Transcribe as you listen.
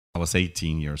I was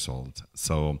 18 years old.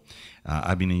 So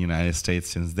I've been in the United States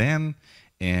since then,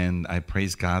 and I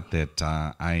praise God that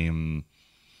I am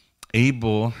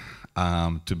able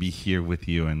to be here with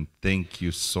you. And thank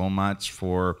you so much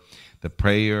for the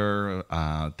prayer.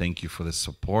 Thank you for the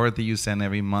support that you send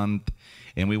every month.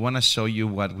 And we want to show you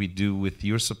what we do with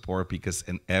your support, because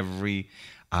in every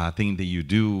thing that you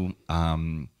do,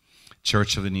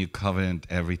 Church of the New Covenant,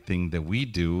 everything that we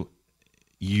do,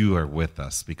 you are with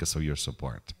us because of your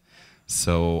support.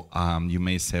 So you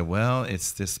may say, well,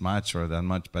 it's this much or that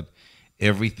much, but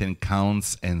everything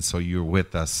counts, and so you're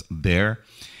with us there.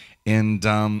 And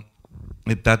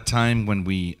at that time when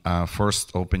we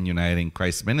first opened United in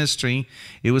Christ Ministry,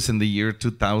 it was in the year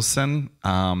 2000.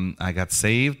 I got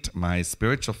saved. My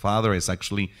spiritual father is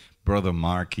actually Brother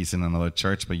Mark. He's in another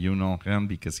church, but you know him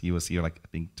because he was here, like, I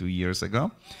think 2 years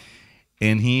ago.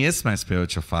 And he is my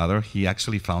spiritual father. He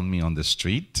actually found me on the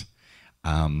street.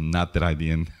 Not that I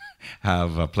didn't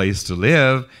have a place to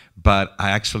live, but I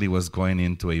actually was going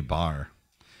into a bar.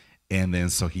 And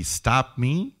then so he stopped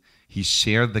me. He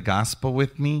shared the gospel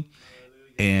with me,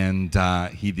 and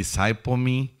he discipled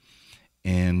me.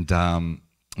 And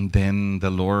then the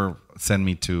Lord sent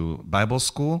me to Bible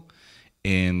school,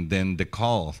 and then the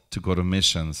call to go to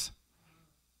missions.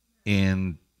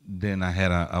 And then I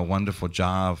had a wonderful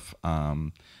job,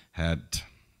 had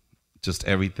just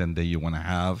everything that you want to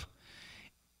have.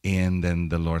 And then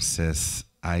the Lord says,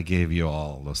 I gave you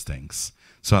all those things,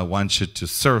 so I want you to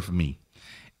serve me.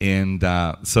 And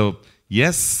so,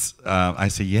 yes, I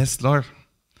said, yes, Lord.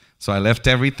 So I left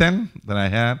everything that I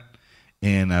had,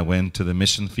 and I went to the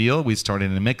mission field. We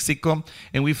started in Mexico,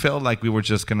 and we felt like we were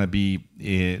just going to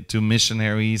be two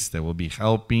missionaries that will be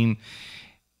helping.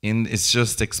 And it's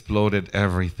just exploded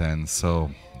everything.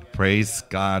 So praise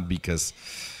God, because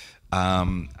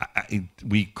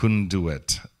we couldn't do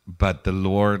it, but the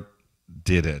Lord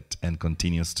did it and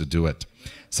continues to do it.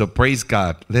 So praise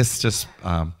God. Let's just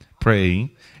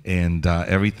pray, and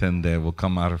everything that will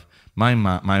come out of my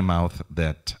mouth,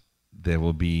 that there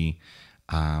will be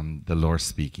the Lord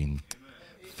speaking.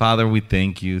 Father, we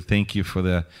thank you. Thank you for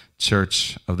the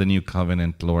Church of the New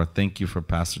Covenant, Lord. Thank you for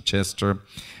Pastor Chester.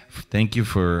 Thank you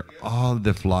for all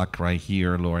the flock right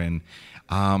here, Lord.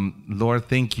 And Lord,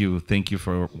 thank you. Thank you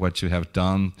for what you have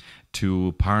done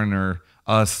to partner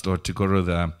us, Lord, to go to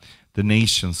the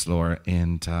nations, Lord.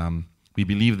 And we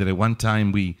believe that at one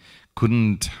time we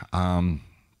couldn't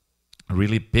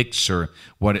really picture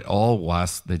what it all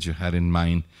was that you had in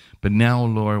mind. But now,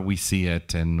 Lord, we see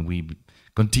it, and we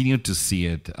continue to see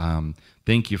it.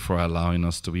 Thank you for allowing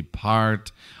us to be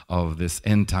part of this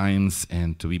end times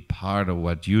and to be part of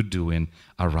what you're doing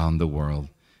around the world.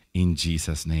 In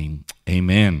Jesus' name,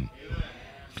 amen.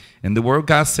 And the word of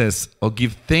God says, oh,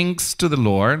 give thanks to the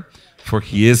Lord, for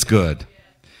he is good.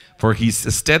 For his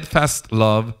steadfast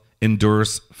love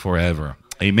endures forever.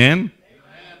 Amen.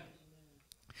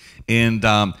 And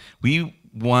we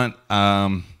want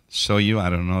show you, I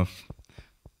don't know if,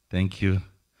 thank you,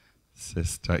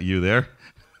 sister, you there?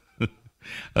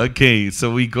 Okay,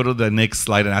 so we go to the next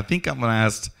slide, and I think I'm going to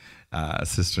ask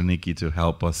Sister Nikki to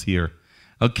help us here.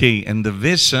 Okay, and the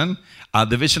vision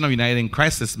of United in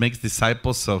Christ is make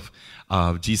disciples of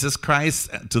Jesus Christ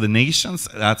to the nations.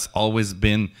 That's always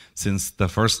been, since the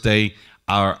first day,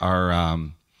 our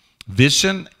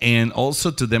vision, and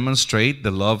also to demonstrate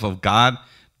the love of God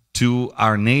to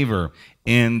our neighbor.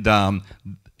 And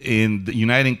in the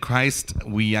United in Christ,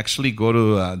 we actually go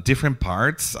to different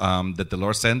parts that the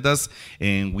Lord sent us,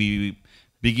 and we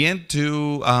begin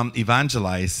to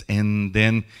evangelize. And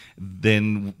then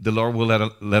the Lord will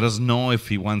let us know if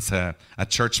he wants a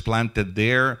church planted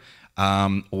there,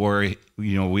 or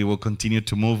we will continue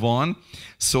to move on.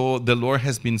 So the Lord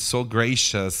has been so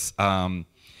gracious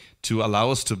to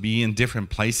allow us to be in different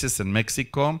places in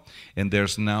Mexico, and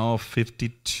there's now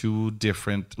 52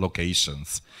 different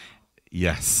locations.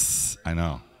 Yes, I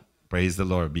know. Praise the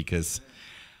Lord, because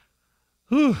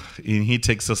and he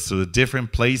takes us to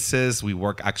different places. We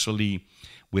work actually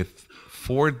with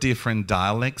 4 different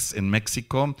dialects in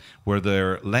Mexico, where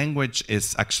their language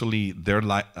is actually their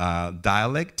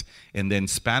dialect, and then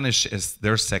Spanish is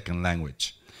their second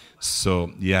language.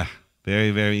 So, yeah,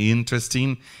 very, very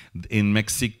interesting. In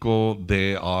Mexico,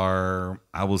 there are,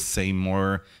 I will say,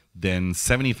 more than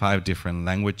 75 different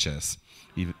languages.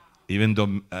 Even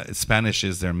though Spanish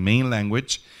is their main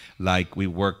language, like we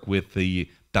work with the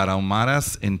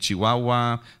Tarahumaras in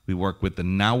Chihuahua, we work with the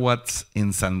Nahuatls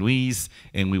in San Luis,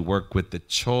 and we work with the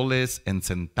Choles and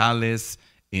Centales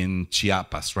in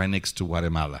Chiapas, right next to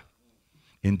Guatemala.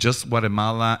 In just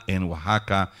Guatemala and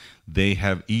Oaxaca, they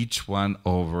have each one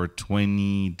over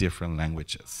 20 different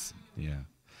languages. Yeah.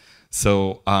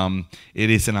 So it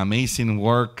is an amazing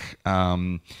work.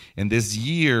 And this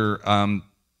year,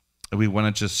 we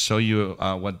want to just show you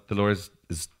what the Lord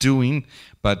is doing.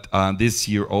 But this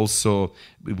year also,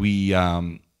 we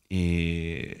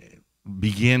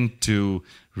begin to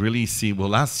really see. Well,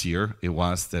 last year it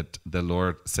was that the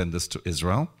Lord sent us to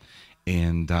Israel.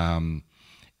 And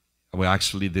well,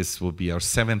 actually, this will be our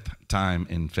 7th time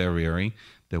in February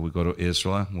that we go to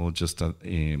Israel. We'll just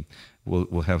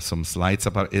we'll have some slides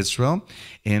about Israel,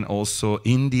 and also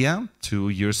India. 2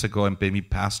 years ago, and maybe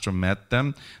Pastor met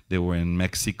them. They were in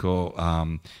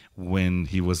Mexico when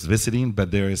he was visiting.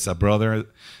 But there is a brother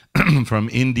from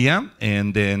India,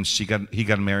 and then he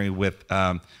got married with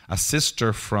a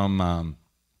sister from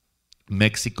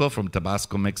Mexico, from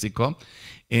Tabasco, Mexico.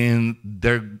 And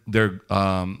their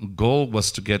goal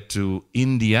was to get to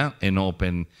India and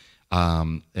open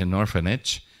an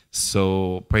orphanage.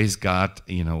 So praise God,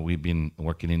 we've been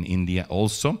working in India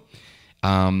also.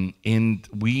 And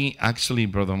we actually,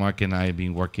 Brother Mark and I have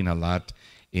been working a lot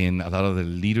in a lot of the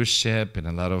leadership and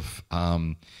a lot of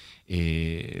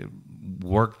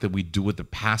work that we do with the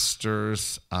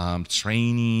pastors,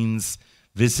 trainings,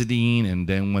 visiting. And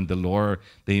then when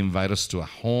they invite us to a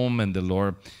home, and the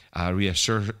Lord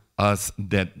reassure us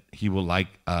that he will like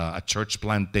a church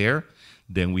plant there,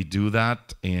 then we do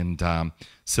that. And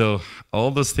so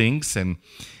all those things, and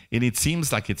it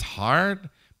seems like it's hard,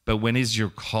 but when it's your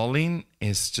calling,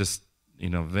 it's just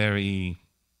very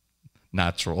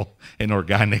natural and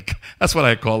organic. That's what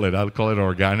I call it. I'll call it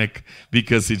organic,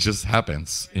 because it just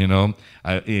happens,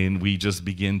 and we just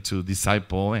begin to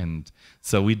disciple. And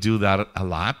so we do that a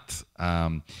lot.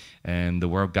 And the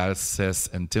Word of God says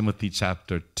in Timothy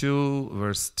chapter 2,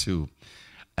 verse 2,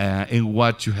 in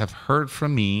what you have heard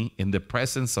from me in the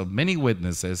presence of many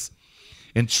witnesses,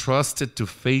 entrusted to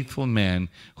faithful men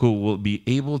who will be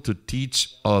able to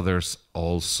teach others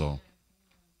also.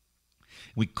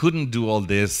 We couldn't do all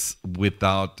this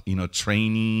without,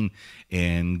 training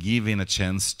and giving a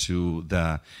chance to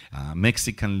the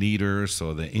Mexican leaders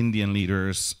or the Indian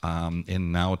leaders,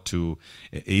 and now to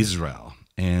Israel.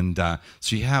 And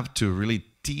so you have to really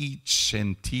teach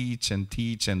and teach and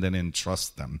teach, and then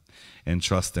entrust them. And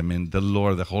the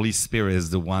Lord, the Holy Spirit,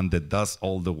 is the one that does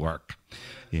all the work.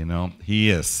 He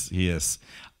is.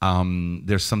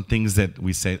 There's some things that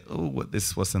we say, oh,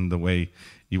 this wasn't the way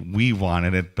we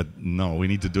wanted it, but no, we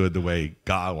need to do it the way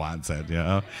God wants it.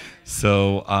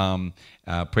 So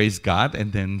praise God.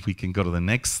 And then we can go to the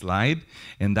next slide,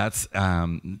 and that's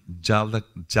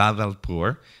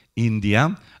Jadalpur,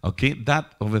 India. Okay,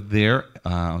 that over there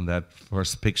on that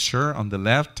first picture on the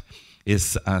left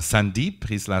is Sandeep.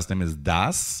 His last name is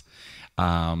Das.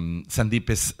 Sandeep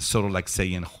is sort of like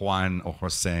saying Juan or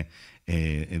Jose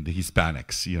in the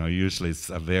Hispanics. Usually it's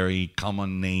a very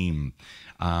common name.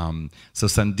 So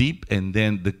Sandeep, and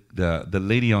then the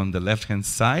lady on the left-hand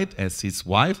side is his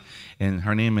wife, and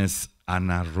her name is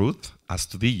Ana Ruth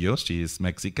Astudillo. She is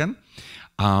Mexican.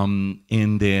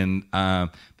 And then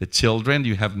the children,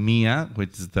 you have Mia,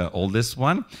 which is the oldest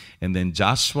one, and then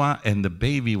Joshua, and the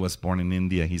baby was born in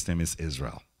India. His name is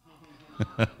Israel.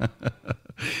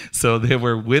 So they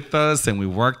were with us, and we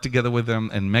worked together with them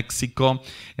in Mexico,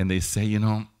 and they say,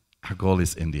 our goal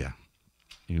is India.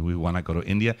 We want to go to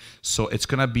India. So it's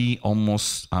going to be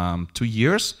almost 2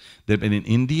 years. They've been in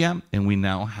India, and we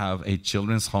now have a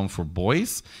children's home for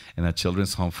boys and a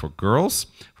children's home for girls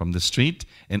from the street,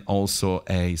 and also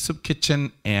a soup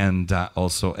kitchen, and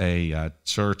also a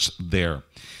church there.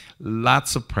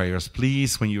 Lots of prayers.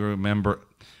 Please, when you remember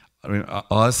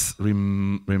us,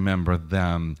 remember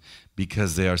them,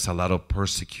 because there's a lot of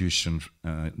persecution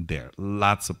there.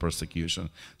 Lots of persecution.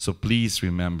 So please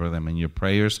remember them in your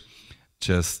prayers.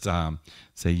 Just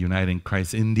say United in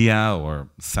Christ India, or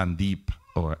Sandeep,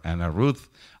 or Anna Ruth,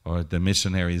 or the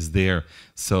missionaries there.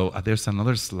 So there's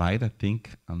another slide, I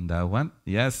think, on that one.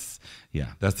 Yes.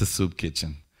 Yeah, that's the soup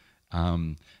kitchen.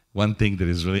 One thing that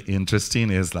is really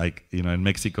interesting is, like, in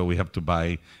Mexico, we have to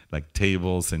buy like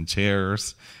tables and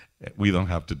chairs. We don't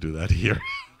have to do that here.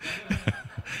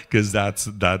 Because that's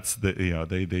the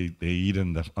they eat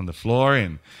on the floor,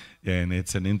 and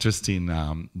it's an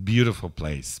interesting, beautiful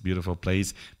place, beautiful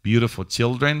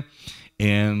children,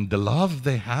 and the love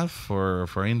they have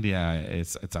for India,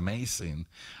 it's amazing.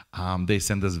 They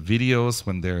send us videos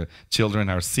when their children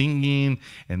are singing,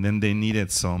 and then they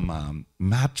needed some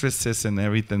mattresses and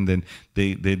everything. Then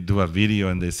they do a video,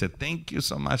 and they said, "Thank you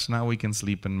so much. Now we can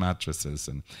sleep in mattresses."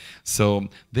 And so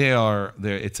they are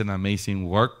there. It's an amazing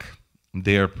work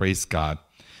there. Praise God.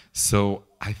 So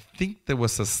I think there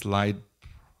was a slide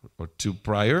or two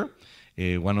prior.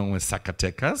 One was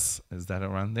Zacatecas. Is that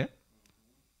around there?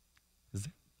 Is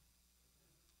there?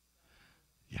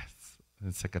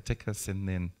 Zacatecas, and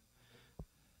then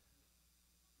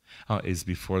it's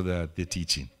before the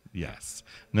teaching. Yes.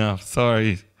 No,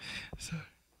 sorry.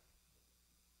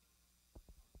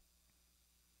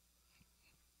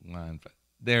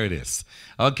 There it is.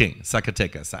 Okay,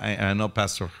 Zacatecas. I know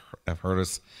Pastor have heard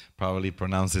us probably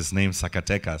pronounce his name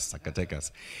Zacatecas.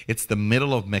 Zacatecas. It's the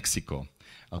middle of Mexico.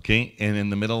 Okay, and in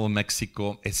the middle of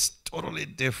Mexico, it's totally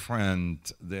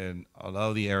different than a lot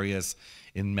of the areas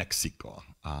in Mexico.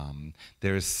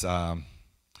 There's a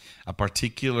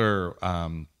particular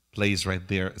place right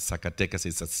there. Zacatecas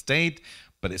is a state,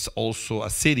 but it's also a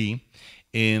city,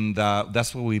 and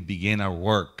that's where we began our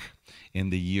work in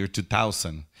the year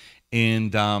 2000.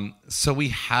 And so we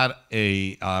had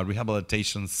a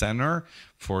rehabilitation center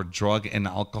for drug and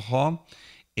alcohol,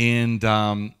 and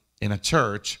in a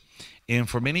church. And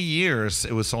for many years,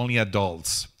 it was only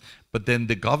adults. But then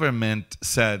the government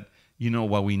said, you know,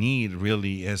 what we need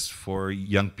really is for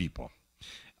young people.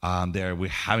 We're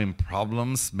having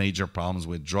problems, major problems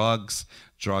with drugs,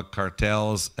 drug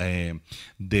cartels.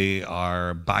 They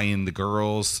are buying the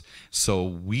girls. So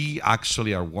we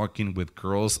actually are working with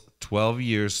girls 12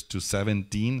 years to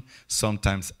 17,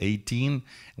 sometimes 18.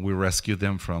 We rescue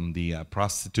them from the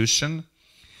prostitution.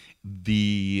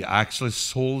 The actual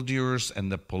soldiers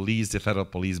and the police, the federal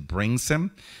police, brings them.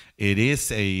 It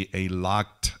is a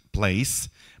locked place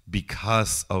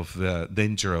because of the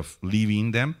danger of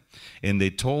leaving them. And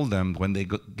they told them when they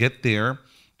get there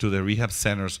to the rehab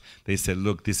centers, they said,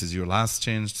 look, this is your last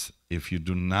chance. If you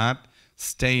do not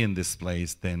stay in this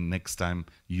place, then next time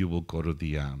you will go to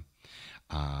the,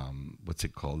 what's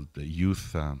it called? The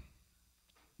youth,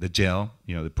 the jail,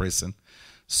 the prison.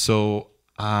 So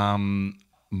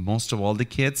most of all the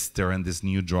kids, they're in these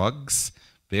new drugs,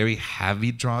 very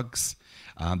heavy drugs.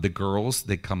 The girls,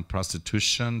 they come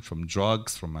prostitution, from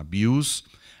drugs, from abuse,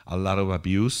 a lot of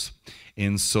abuse.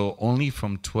 And so only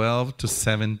from 12 to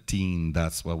 17,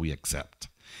 that's what we accept.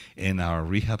 In our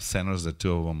rehab centers, the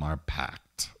two of them are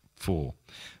packed, full.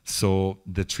 So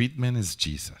the treatment is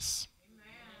Jesus.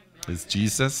 It's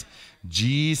Jesus.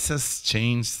 Jesus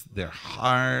changed their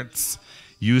hearts.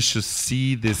 You should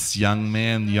see this young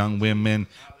men, young women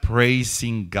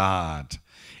praising God.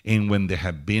 And when they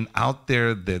have been out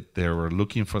there that they were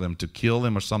looking for them to kill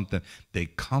them or something, they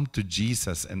come to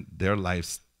Jesus and their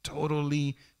lives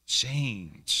totally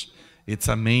change. It's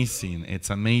amazing.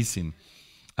 It's amazing.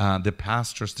 The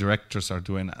pastors, directors are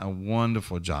doing a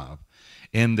wonderful job.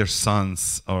 And their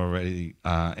sons already,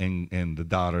 and the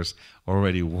daughters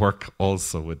already work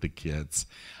also with the kids.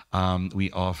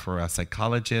 We offer a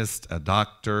psychologist, a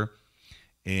doctor,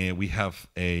 and we have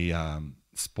a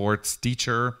sports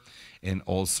teacher, and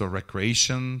also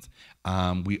recreation.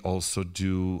 We also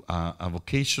do a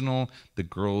vocational. The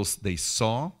girls, they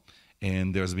sew,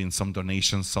 and there's been some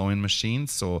donation sewing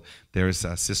machines. So there's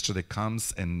a sister that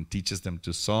comes and teaches them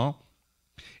to sew.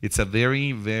 It's a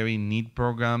very, very neat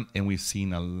program, and we've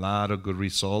seen a lot of good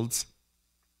results.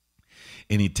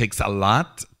 And it takes a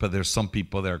lot, but there's some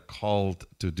people that are called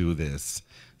to do this.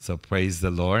 So praise the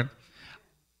Lord.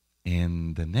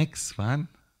 And the next one,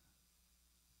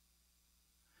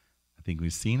 I think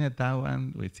we've seen it, that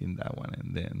one. We've seen that one,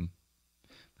 and then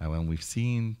that one we've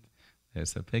seen.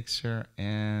 There's a picture,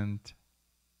 and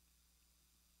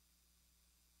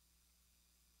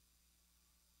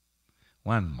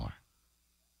one more.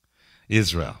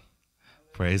 Israel.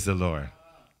 Praise the Lord.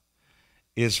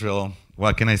 Israel,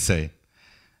 what can I say?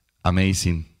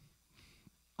 Amazing.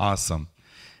 Awesome.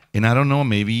 And I don't know,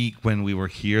 maybe when we were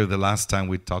here the last time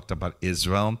we talked about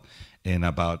Israel and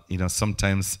about,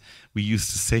 sometimes we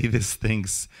used to say these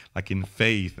things like in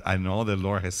faith. I know the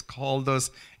Lord has called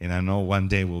us, and I know one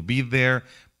day we'll be there,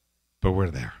 but we're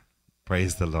there.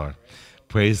 Praise the Lord.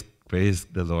 Praise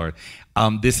the Lord.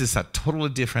 This is a totally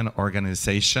different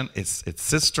organization. It's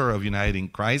sister of United in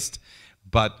Christ,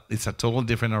 but it's a totally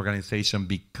different organization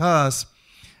because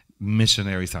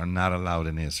missionaries are not allowed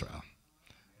in Israel.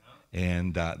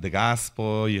 And the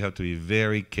gospel, you have to be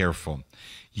very careful.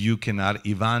 You cannot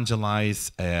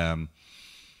evangelize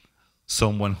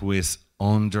someone who is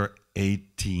under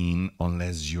 18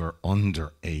 unless you're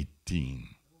under 18.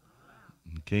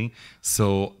 Okay?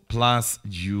 So, plus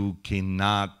you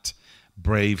cannot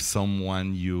brave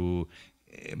someone. You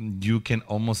can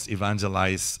almost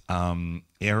evangelize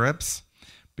Arabs,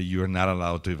 but you're not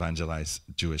allowed to evangelize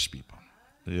Jewish people.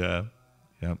 Yeah.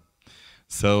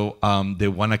 So they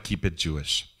want to keep it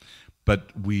Jewish.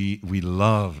 But we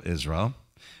love Israel.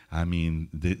 I mean,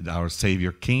 our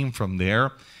Savior came from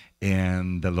there,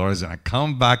 and the Lord is going to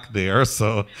come back there.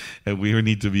 So we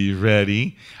need to be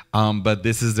ready. But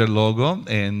this is their logo,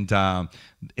 and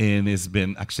it's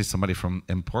been actually somebody from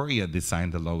Emporia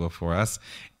designed the logo for us.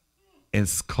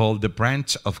 It's called the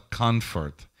Branch of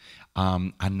Comfort.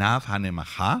 Anav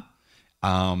Hanemaha.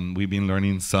 We've been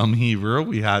learning some Hebrew.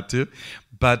 We had to.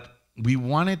 But we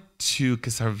wanted to,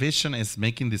 because our vision is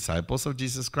making disciples of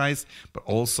Jesus Christ, but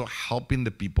also helping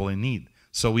the people in need.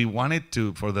 So we wanted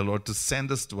for the Lord to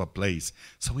send us to a place.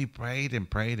 So we prayed and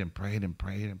prayed and prayed and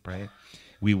prayed and prayed.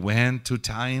 We went 2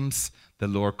 times. The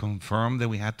Lord confirmed that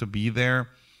we had to be there.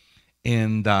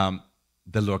 And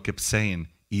the Lord kept saying,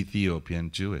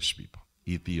 Ethiopian Jewish people.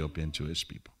 Ethiopian Jewish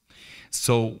people.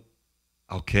 So,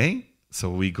 okay. So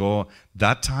we go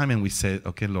that time and we said,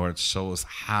 okay, Lord, show us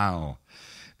how.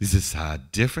 This is a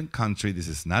different country. This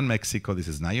is not Mexico. This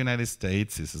is not United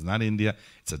States. This is not India.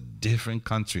 It's a different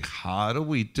country. How do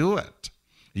we do it?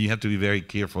 You have to be very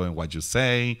careful in what you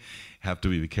say. You have to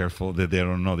be careful that they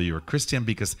don't know that you're a Christian,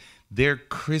 because they're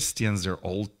Christians. They're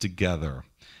all together.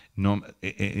 No,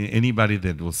 anybody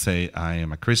that will say, I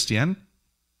am a Christian,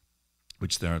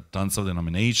 which there are tons of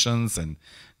denominations and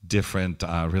different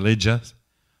religions.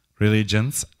 We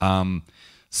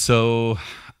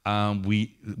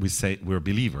say we're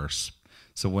believers.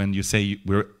 So when you say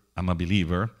I'm a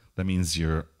believer, that means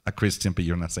you're a Christian, but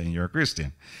you're not saying you're a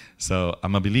Christian. So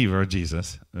I'm a believer,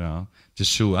 Jesus,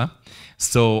 Yeshua.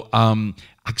 So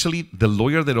actually, the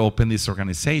lawyer that opened this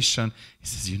organization, he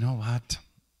says, you know what?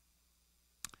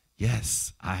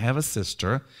 Yes, I have a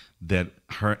sister that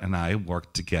her and I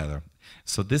work together.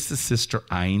 So this is Sister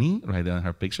Aini, right there in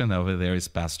her picture, and over there is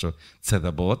Pastor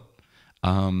Tzedabot.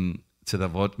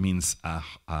 Tzedavot means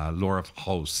Lord of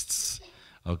hosts.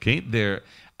 Okay, they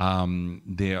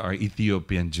are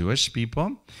Ethiopian Jewish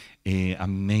people,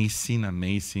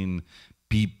 amazing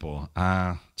people.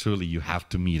 Truly, you have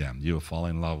to meet them. You'll fall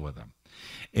in love with them.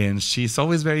 And she's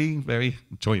always very, very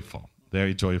joyful,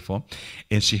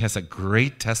 and she has a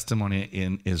great testimony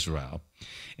in Israel.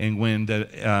 And when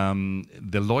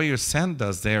the lawyer sent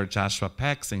us there, Joshua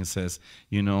Pex, and says,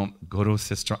 go to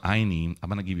Sister Aini. I'm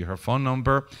going to give you her phone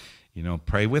number.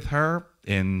 Pray with her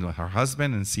and her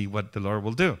husband and see what the Lord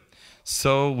will do.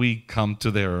 So we come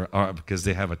to because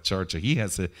they have a church. He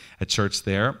has a church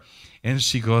there. And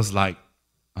she goes like,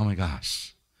 oh my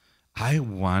gosh, I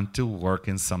want to work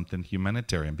in something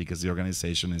humanitarian, because the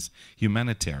organization is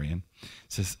humanitarian.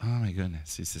 Says, oh my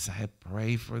goodness. He says, I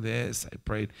pray for this. I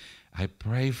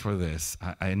pray for this.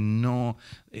 I know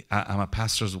I'm a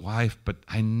pastor's wife, but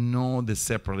I know that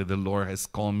separately the Lord has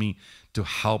called me to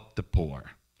help the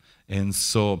poor. And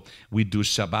so we do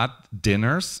Shabbat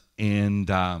dinners, and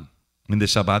in the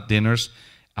Shabbat dinners,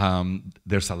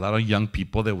 there's a lot of young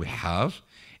people that we have,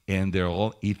 and they're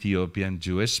all Ethiopian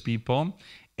Jewish people,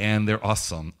 and they're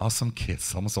awesome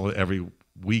kids. Almost every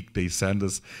week they send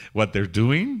us what they're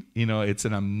doing. It's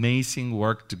an amazing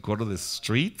work to go to the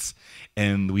streets,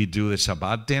 and we do the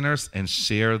Shabbat dinners and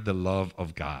share the love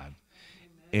of God.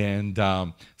 And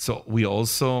so we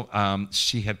also,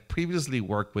 she had previously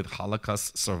worked with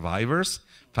Holocaust survivors,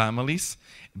 families,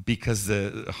 because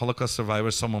the Holocaust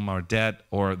survivors, some of them are dead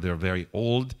or they're very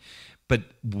old. But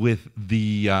with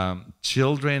the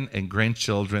children and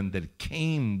grandchildren that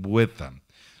came with them.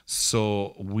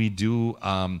 So we do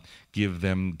give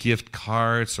them gift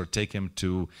cards, or take them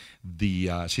to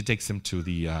she takes them to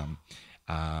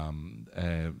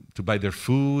to buy their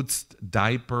foods,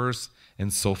 diapers,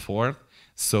 and so forth.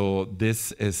 So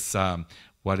this is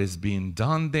what is being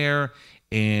done there,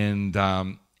 and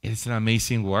it's an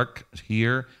amazing work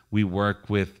here. We work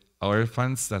with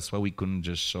orphans. That's why we couldn't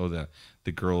just show the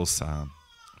girl's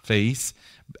face,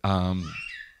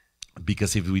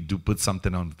 because if we do put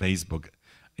something on Facebook,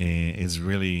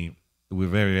 we're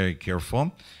very, very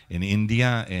careful in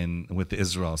India and with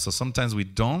Israel. So sometimes we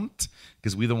don't,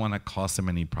 because we don't want to cause them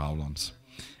any problems.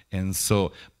 And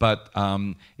so, but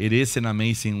it is an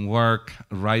amazing work.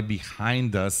 Right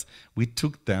behind us, we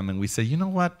took them and we said, you know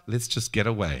what? Let's just get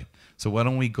away. So why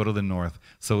don't we go to the north?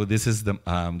 So this is the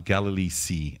Galilee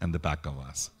Sea in the back of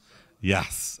us.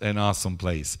 Yes, an awesome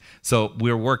place. So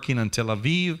we're working in Tel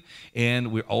Aviv,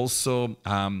 and we're also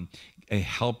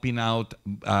helping out,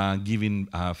 giving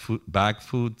bag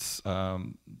foods,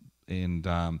 and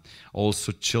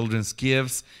also children's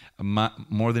gifts.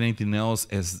 More than anything else,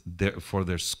 is for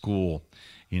their school,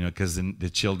 because the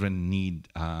children need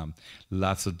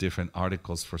lots of different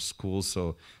articles for school.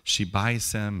 So she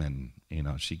buys them, and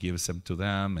she gives them to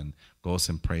them, and goes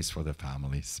and prays for the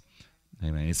families.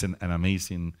 Amen. It's an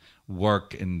amazing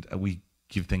work, and we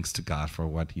give thanks to God for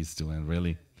what He's doing,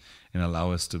 really, and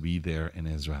allow us to be there in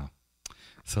Israel.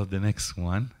 So the next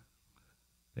one.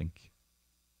 Thank you.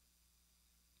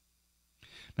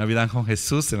 Navidad con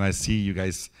Jesús, and I see you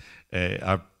guys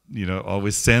are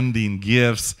always sending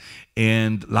gifts.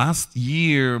 And last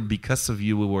year, because of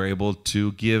you, we were able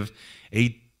to give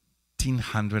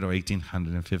 1,800 or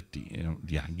 1,850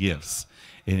 gifts.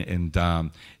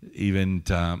 And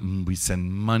even we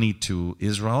send money to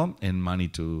Israel and money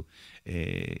to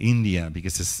India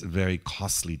because it's very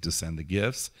costly to send the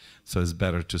gifts. So it's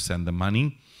better to send the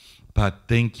money. But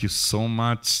thank you so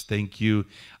much. Thank you.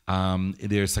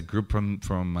 There's a group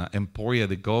from Emporia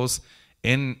that goes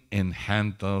and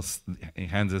hands us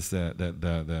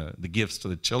the gifts to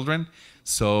the children.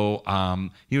 So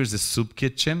here's the soup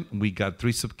kitchen. We got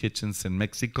 3 soup kitchens in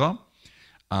Mexico.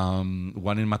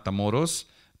 One in Matamoros.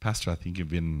 Pastor, I think you've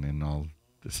been in all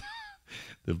this,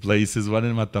 the places. One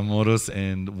in Matamoros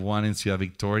and one in Ciudad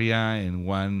Victoria and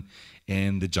one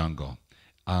in the jungle.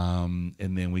 And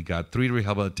then we got 3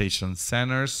 rehabilitation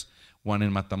centers, one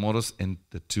in Matamoros and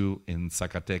the 2 in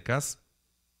Zacatecas.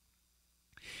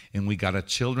 And we got a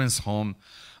children's home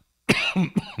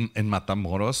in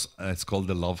Matamoros. It's called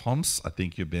the Love Homes. I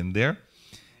think you've been there.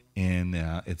 And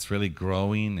it's really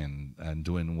growing and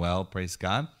doing well, praise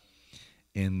God.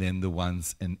 And then the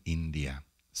ones in India.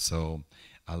 So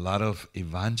a lot of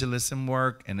evangelism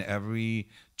work, and every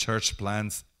church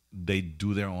plants, they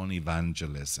do their own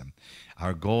evangelism.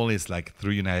 Our goal is like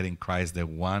through Uniting Christ that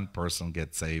one person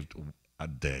gets saved a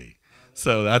day.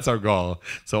 So that's our goal.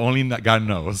 So only God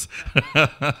knows.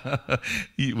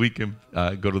 We can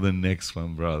go to the next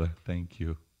one, brother. Thank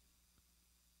you.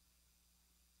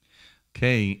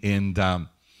 Okay, and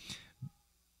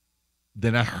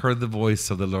then I heard the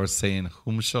voice of the Lord saying,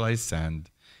 "Whom shall I send,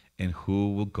 and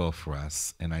who will go for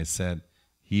us?" And I said,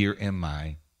 "Here am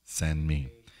I, send me."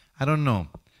 I don't know.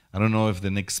 I don't know if the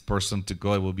next person to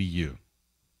go will be you.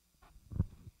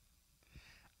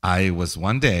 I was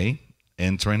one day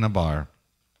entering a bar,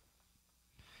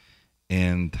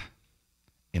 and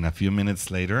in a few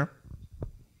minutes later,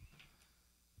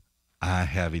 I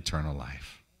have eternal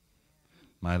life.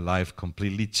 My life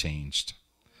completely changed.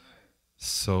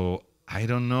 So I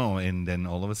don't know. And then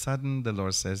all of a sudden, the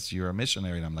Lord says, "You're a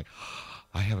missionary." And I'm like,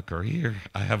 "I have a career.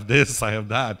 I have this. I have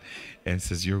that." And it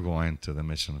says, "You're going to the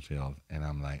mission field." And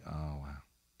I'm like, "Oh, wow.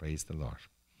 Praise the Lord."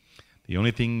 The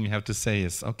only thing you have to say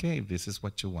is, "Okay, this is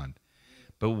what you want."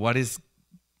 But what is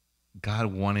God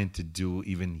wanting to do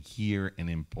even here in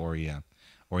Emporia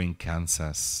or in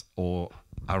Kansas or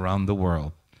around the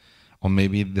world? Or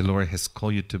maybe the Lord has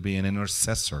called you to be an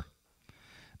intercessor.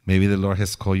 Maybe the Lord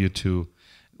has called you to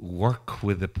work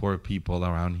with the poor people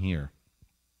around here.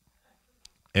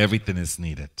 Everything is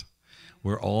needed.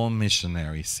 We're all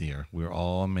missionaries here. We're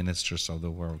all ministers of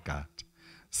the Word of God.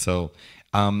 So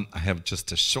I have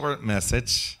just a short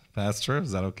message, Pastor.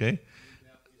 Is that okay?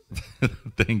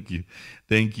 Thank you.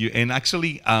 Thank you. And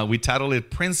actually, we titled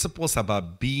it Principles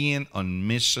About Being on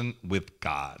Mission with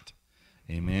God.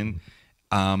 Amen.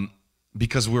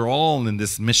 Because we're all in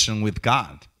this mission with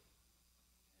God.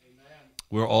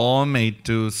 We're all made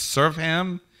to serve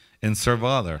Him and serve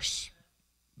others.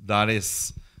 That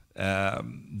is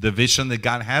the vision that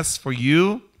God has for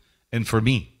you and for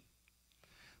me.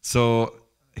 So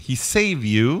He saved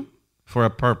you for a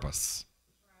purpose.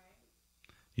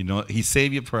 He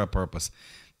saved you for a purpose.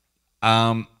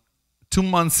 2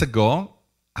 months ago,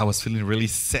 I was feeling really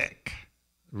sick.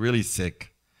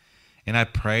 And I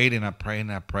prayed and I prayed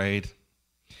and I prayed.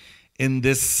 In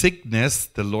this sickness,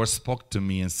 the Lord spoke to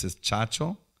me and says,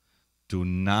 "Chacho, do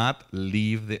not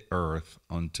leave the earth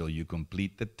until you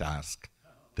complete the task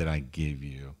that I gave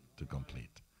you to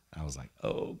complete." I was like,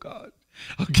 "Oh, God."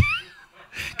 Okay.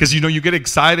 Because, you get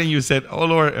excited and you said, "Oh,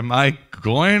 Lord, am I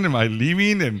going? Am I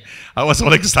leaving?" And I was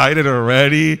all excited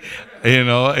already,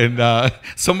 and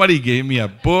somebody gave me a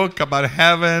book about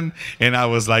heaven. And I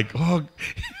was like, "Oh,"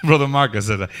 Brother Mark, I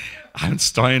said, "I'm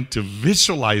starting to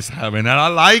visualize heaven and I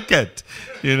like it,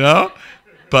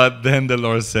 But then the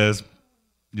Lord says,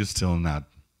 "You're still not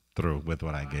through with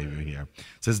what I gave you here."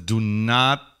 It says, "Do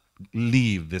not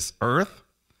leave this earth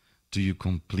till you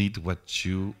complete what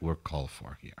you were called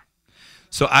for here."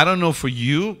 So I don't know for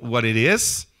you what it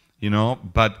is,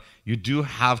 but you do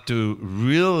have to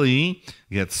really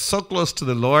get so close to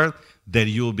the Lord that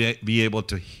you'll be able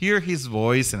to hear His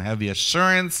voice and have the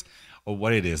assurance of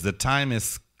what it is. The time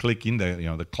is clicking,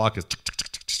 the clock is tick, tick,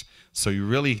 tick, tick, tick. So you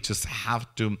really just have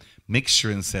to make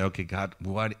sure and say, "Okay, God,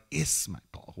 what is my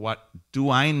call? What do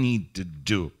I need to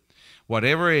do?"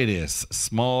 Whatever it is,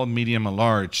 small, medium, or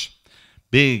large,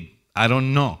 big, I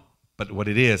don't know. But what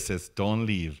it is don't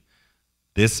leave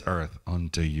this earth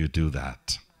until you do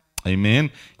that. Amen.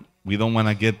 We don't want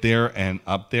to get there and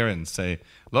up there and say,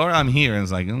 Lord, I'm here. And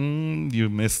it's like, you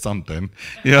missed something.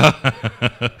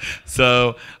 Yeah.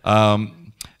 So,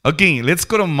 okay, let's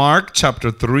go to Mark chapter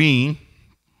 3,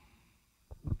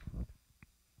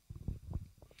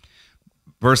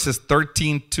 verses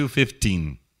 13 to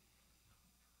 15.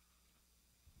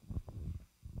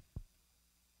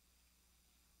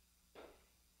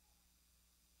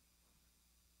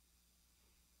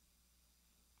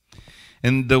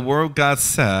 And the word of God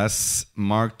says,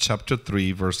 Mark chapter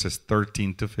 3, verses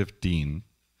 13 to 15.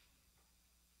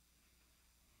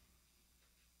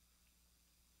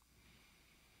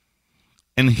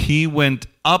 And he went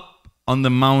up on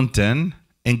the mountain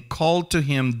and called to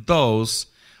him those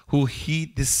who he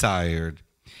desired.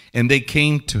 And they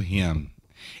came to him.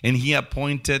 And he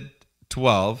appointed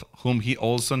 12, whom he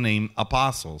also named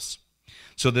apostles,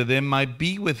 so that they might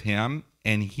be with him,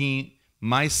 and he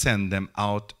might send them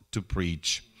out to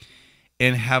preach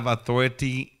and have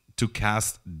authority to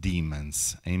cast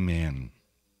demons. Amen.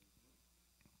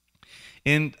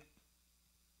 And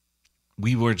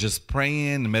we were just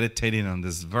praying, meditating on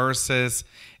these verses,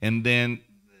 and then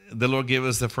the Lord gave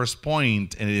us the first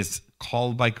point, and it is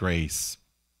called by grace,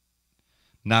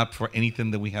 not for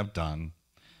anything that we have done,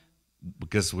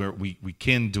 because we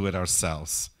can't do it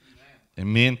ourselves.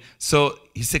 Amen. So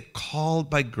he said, called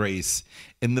by grace.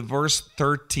 In the verse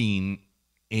 13,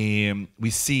 we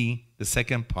see the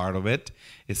second part of it.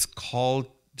 It's called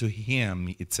to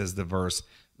him. It says the verse,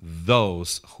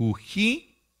 those who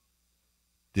he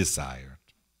desired.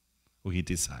 Who he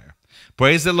desired.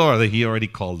 Praise the Lord that he already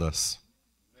called us.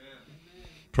 Amen.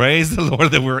 Praise the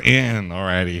Lord that we're in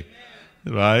already.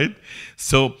 Amen. Right?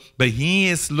 So, but he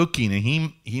is looking,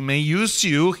 and he may use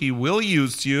you. He will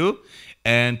use you,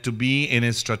 and to be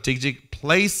in strategic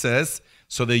places,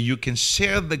 so that you can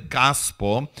share the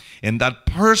gospel, and that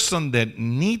person that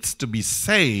needs to be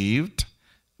saved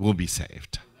will be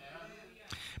saved.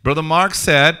 Brother Mark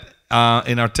said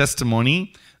in our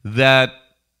testimony that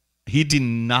he did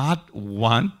not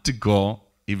want to go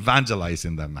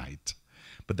evangelizing that night,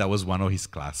 but that was one of his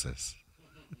classes.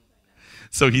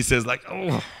 So he says like,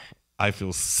 oh, I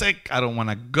feel sick. I don't want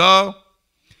to go.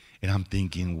 And I'm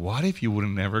thinking, what if you would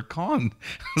have never gone?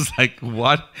 I was like,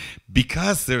 what?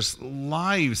 Because there's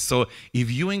lives. So if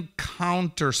you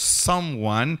encounter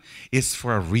someone, it's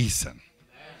for a reason.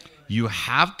 You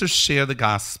have to share the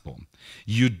gospel.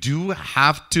 You do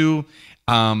have to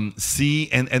see,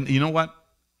 and you know what?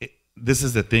 This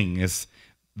is the thing, is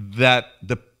that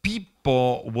the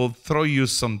people will throw you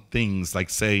some things,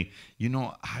 like say, you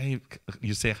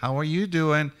say, how are you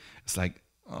doing? It's like,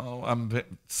 oh, I'm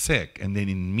sick. And then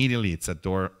immediately it's a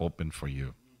door open for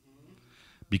you.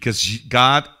 Because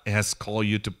God has called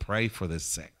you to pray for the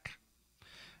sick.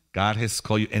 God has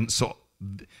called you. And so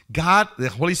God, the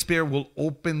Holy Spirit will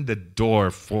open the door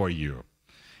for you.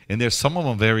 And there's some of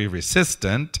them very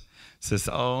resistant. Says,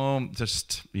 oh,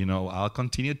 just, I'll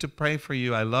continue to pray for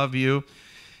you. I love you.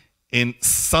 And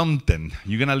something.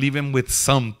 You're going to leave him with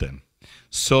something.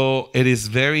 So it is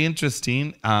very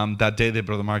interesting. That day that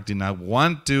Brother Mark did not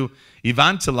want to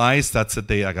evangelize, that's the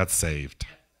day I got saved.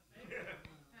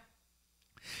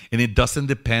 And it doesn't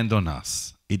depend on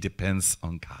us. It depends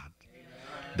on God.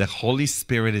 The Holy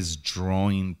Spirit is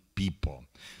drawing people.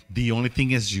 The only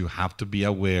thing is you have to be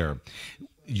aware.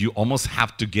 You almost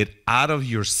have to get out of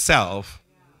yourself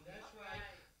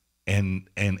and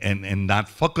not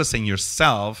focus on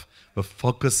yourself, but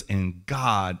focus in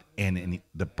God and in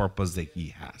the purpose that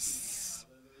he has.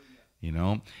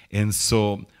 And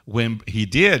so when he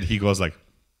did, he goes like,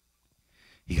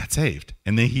 he got saved.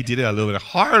 And then he did it a little bit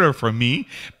harder for me,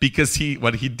 because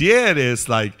what he did is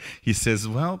like, he says,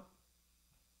 well,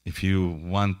 if you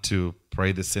want to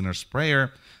pray the sinner's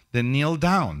prayer, then kneel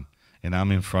down. And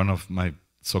I'm in front of my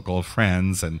so-called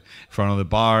friends and in front of the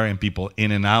bar and people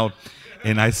in and out.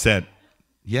 And I said,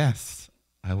 yes,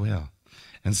 I will.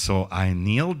 And so I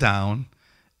kneeled down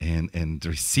and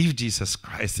received Jesus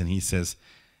Christ. And he says,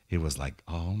 it was like,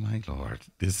 oh my Lord,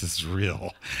 this is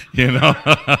real.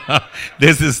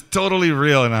 This is totally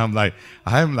real. And I'm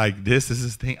like, this is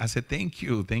his thing. I said, thank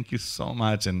you so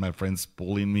much. And my friend's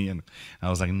pulling me, and I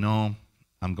was like, no,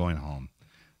 I'm going home.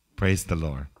 Praise the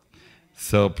Lord.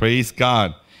 So praise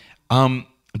God.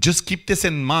 Just keep this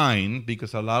in mind,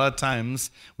 because a lot of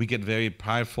times we get very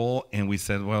prideful and we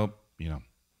said, well,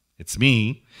 it's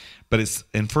me. But it's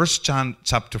in 1 John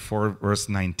chapter 4, verse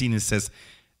 19, it says,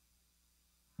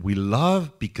 we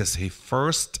love because he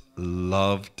first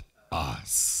loved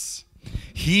us.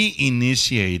 He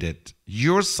initiated.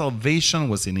 Your salvation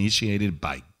was initiated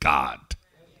by God.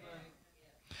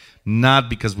 Not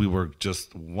because we were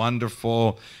just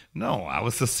wonderful. No, I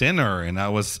was a sinner and I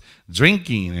was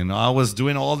drinking and I was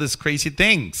doing all these crazy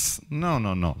things. No,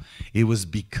 no, no. It was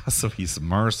because of his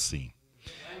mercy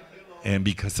and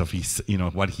because of his,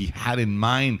 what he had in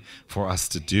mind for us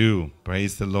to do.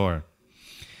 Praise the Lord.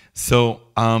 So,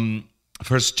 1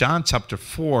 John chapter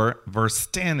 4, verse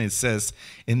 10, it says,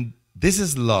 and this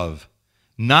is love,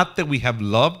 not that we have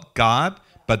loved God,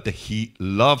 but that he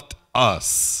loved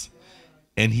us.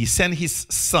 And he sent his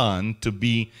son to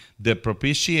be the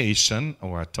propitiation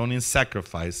or atoning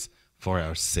sacrifice for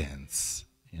our sins.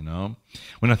 When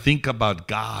I think about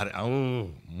God,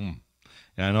 and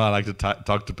I know I like to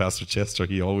talk to Pastor Chester.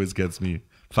 He always gets me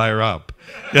fire up.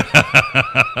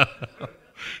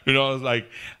 It's like,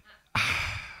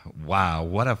 wow,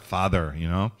 what a father,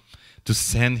 to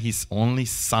send his only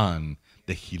son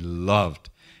that he loved.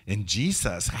 And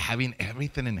Jesus having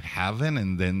everything in heaven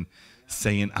and then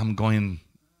saying, I'm going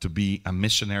to be a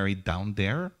missionary down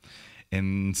there,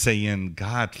 and saying,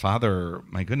 God, Father,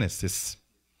 my goodness,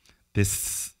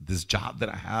 this job that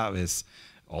I have is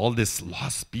all these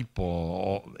lost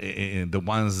people, the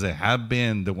ones that have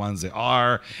been, the ones that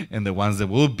are, and the ones that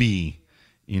will be,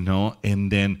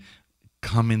 and then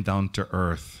coming down to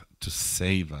earth to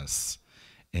save us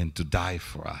and to die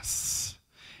for us.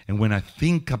 And when I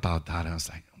think about that, I was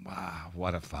like, wow,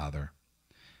 what a father.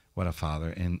 What a father.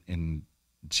 And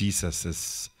Jesus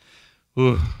is,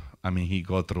 he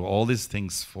go through all these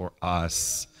things for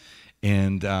us.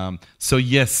 And so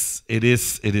yes,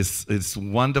 it's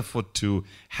wonderful to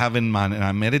have in mind. And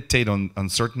I meditate on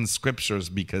certain scriptures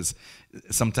because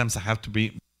sometimes I have to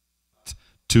be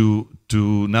to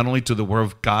not only to the word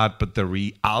of God, but the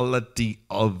reality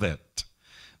of it.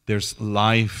 There's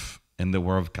life in the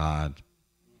word of God.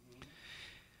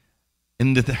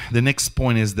 And the next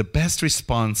point is the best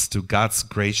response to God's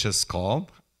gracious call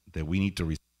that we need to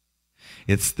receive.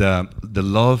 It's the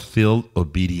love-filled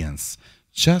obedience,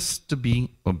 just to be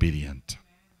obedient.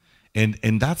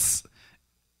 And that's,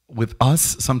 with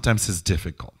us, sometimes it's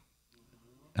difficult.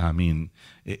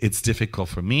 It's difficult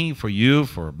for me, for you,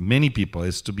 for many people,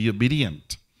 is to be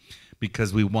obedient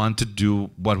because we want to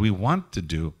do what we want to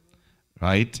do,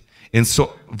 right? And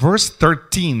so verse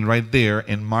 13 right there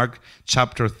in Mark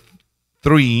chapter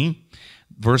 3,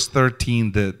 verse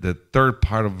 13, the third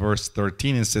part of verse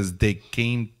 13, it says, they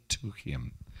came to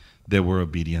him. They were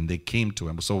obedient. They came to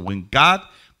him. So when God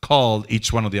called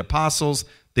each one of the apostles,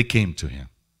 they came to him.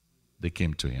 They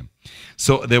came to him.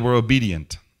 So they were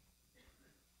obedient.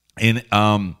 And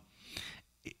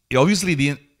obviously,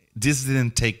 this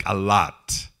didn't take a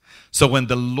lot. So when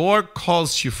the Lord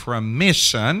calls you for a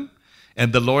mission,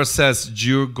 and the Lord says,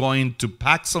 you're going to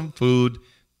pack some food,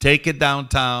 take it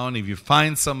downtown. If you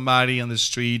find somebody on the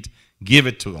street, give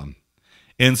it to them.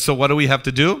 And so what do we have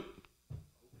to do?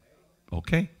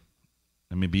 Okay,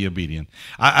 let me be obedient.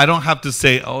 I don't have to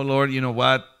say, oh, Lord, you know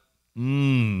what?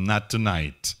 Not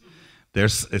tonight.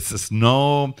 It's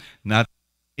no, not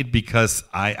because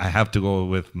I have to go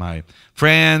with my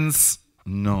friends.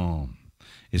 No,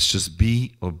 it's just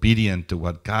be obedient to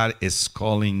what God is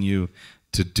calling you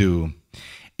to do.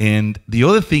 And the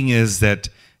other thing is that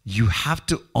you have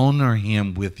to honor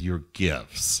him with your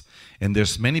gifts. And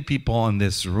there's many people in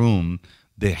this room,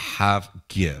 they have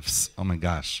gifts. Oh my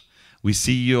gosh. We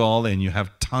see you all and you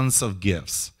have tons of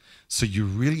gifts. So you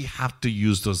really have to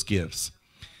use those gifts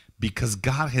because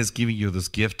God has given you those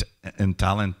gifts and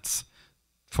talents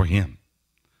for him.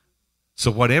 So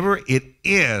whatever it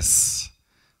is,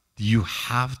 you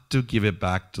have to give it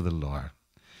back to the Lord.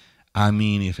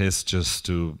 If it's just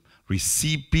to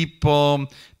receive people,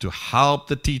 to help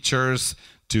the teachers,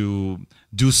 to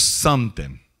do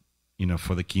something,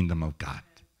 for the kingdom of God.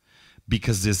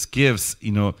 Because these gifts,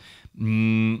 he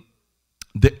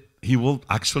will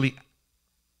actually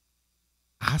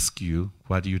ask you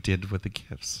what you did with the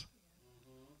gifts.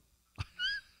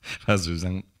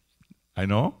 I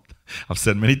know. I've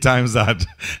said many times that,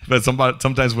 but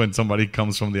sometimes when somebody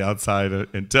comes from the outside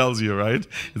and tells you, right,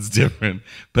 it's different.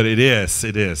 But it is.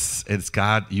 It's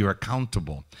God, you're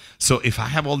accountable. So if I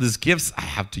have all these gifts, I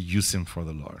have to use them for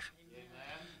the Lord.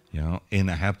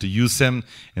 And I have to use them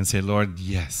and say, Lord,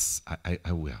 yes, I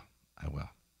will.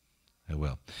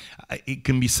 It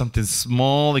can be something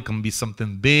small, it can be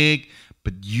something big,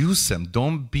 but use them.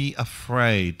 Don't be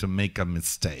afraid to make a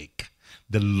mistake.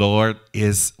 The Lord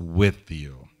is with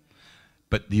you.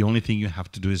 But the only thing you have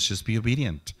to do is just be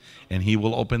obedient. And he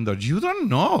will open doors. You don't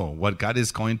know what God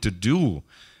is going to do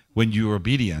when you're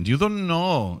obedient. You don't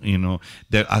know,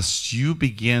 that as you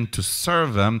begin to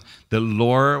serve him, the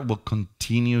Lord will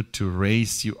continue to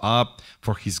raise you up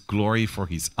for his glory, for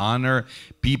his honor.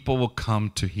 People will come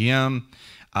to him.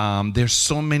 There's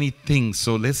so many things.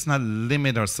 So let's not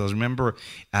limit ourselves. Remember,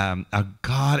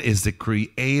 God is the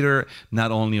creator,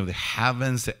 not only of the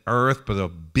heavens, the earth, but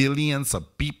of billions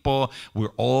of people.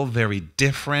 We're all very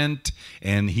different,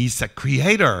 and he's a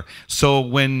creator. So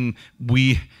when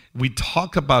we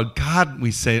talk about God,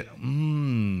 we say,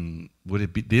 would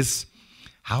it be this?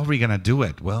 How are we going to do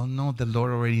it? Well, no, the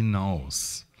Lord already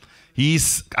knows.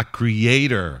 He's a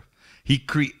creator. He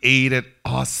created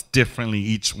us differently,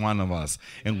 each one of us.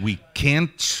 And we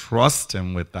can't trust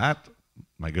him with that.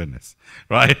 My goodness,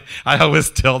 right? I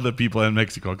always tell the people in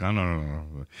Mexico,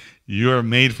 no. You're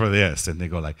made for this. And they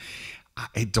go like,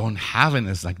 I don't have it.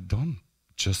 It's like, don't.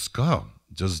 Just go.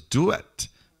 Just do it.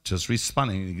 Just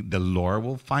respond. The Lord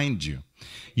will find you.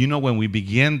 You know, when we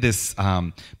begin this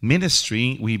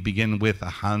ministry, we begin with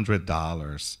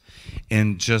 $100.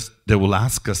 And just, they will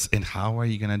ask us, and how are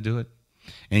you going to do it?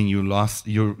 And you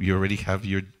already have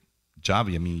your job.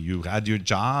 I mean, you had your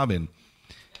job and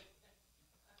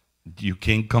you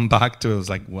can't come back to it. It's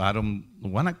like, well, I don't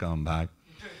want to come back.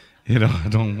 I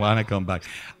don't want to come back.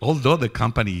 Although the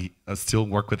company, I still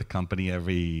work with the company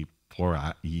every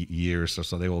 4 years or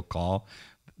so. They will call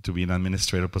to be an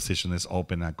administrative position is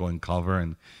open. I go and cover,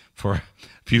 and for a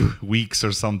few weeks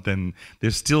or something, they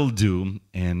still do.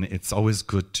 And it's always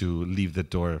good to leave the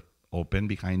door open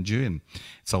behind you, and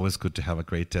it's always good to have a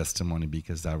great testimony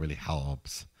because that really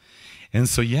helps. And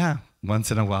so, yeah,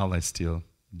 once in a while I still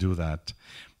do that,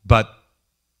 but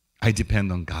I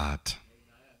depend on God.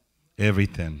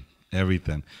 Everything.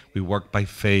 We work by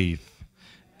faith,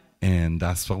 and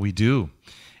that's what we do.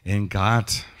 And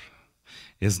God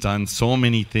has done so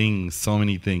many things.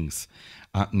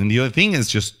 And the other thing is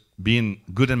just being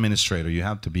good administrator. You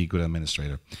have to be good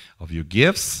administrator of your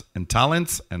gifts and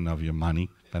talents and of your money.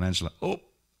 Financial. Oh,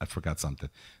 I forgot something.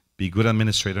 Be good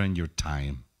administrator in your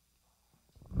time.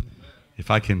 If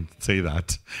I can say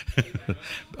that,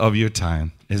 of your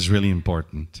time is really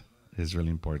important.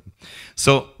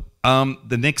 So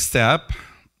the next step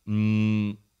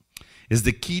is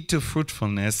the key to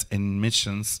fruitfulness and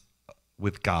missions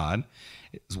with God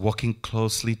is walking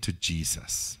closely to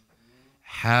Jesus.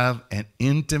 Have an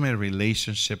intimate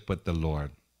relationship with the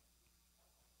Lord.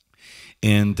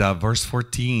 And verse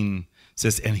 14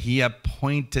 says, and he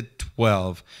appointed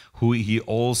 12 who he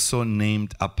also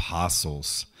named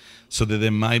apostles so that they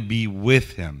might be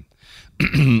with him.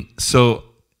 So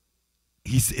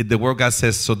the word God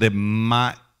says, so that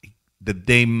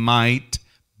they might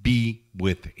be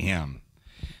with him.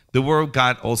 The word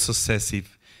God also says,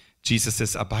 if Jesus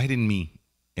says, abide in me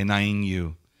and I in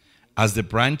you. As the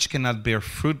branch cannot bear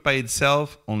fruit by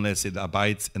itself unless it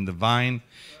abides in the vine,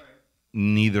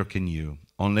 neither can you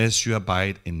unless you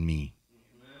abide in me.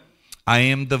 I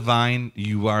am the vine,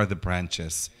 you are the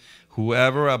branches.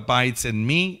 Whoever abides in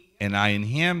me and I in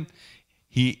him,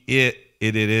 it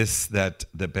is that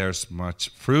bears much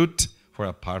fruit. For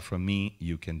apart from me,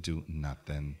 you can do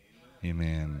nothing.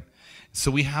 Amen.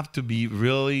 So we have to be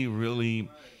really, really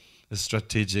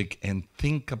strategic and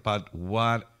think about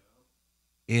what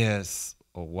is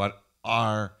or what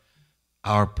are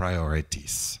our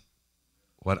priorities.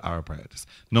 What are our priorities?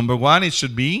 Number one, it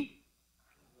should be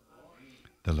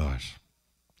the Lord.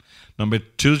 Number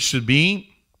two should be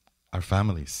our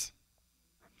families.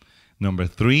 Number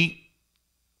three,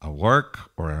 our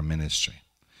work or our ministry.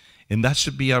 And that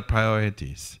should be our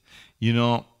priorities. You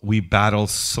know, we battle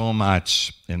so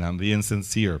much, and I'm being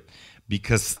sincere,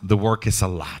 because the work is a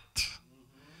lot.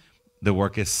 The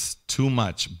work is too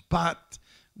much. But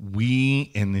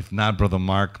we, and if not, Brother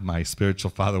Mark, my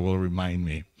spiritual father, will remind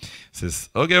me. Says,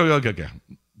 okay.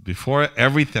 Before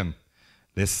everything,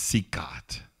 let's seek God.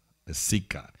 Let's seek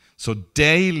God. So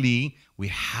daily, we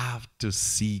have to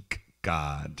seek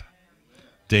God.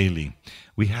 Daily.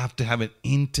 We have to have an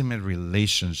intimate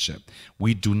relationship.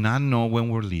 We do not know when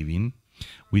we're leaving.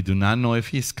 We do not know if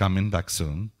he's coming back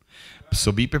soon.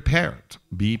 So be prepared.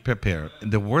 Be prepared.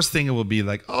 And the worst thing it will be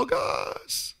like, oh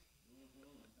gosh.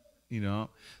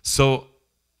 So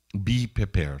be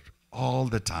prepared all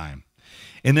the time.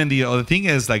 And then the other thing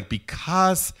is, like,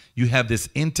 because you have this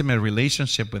intimate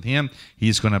relationship with him,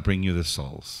 he's going to bring you the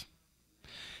souls.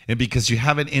 And because you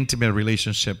have an intimate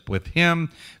relationship with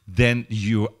him, then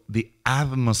the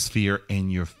atmosphere in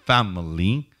your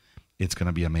family, it's going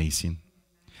to be amazing.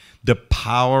 The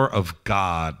power of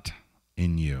God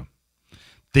in you.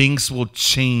 Things will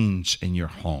change in your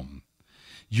home.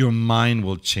 Your mind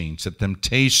will change. The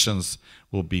temptations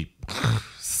will be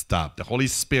stopped. The Holy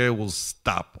Spirit will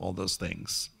stop all those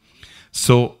things.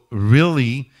 So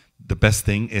really, the best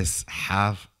thing is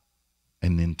have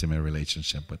an intimate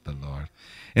relationship with the Lord.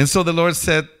 And so the Lord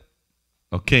said,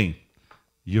 okay,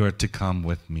 you are to come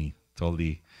with me, told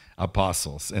the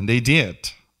apostles, and they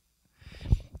did.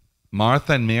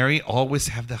 Martha and Mary always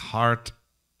have the heart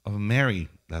of Mary.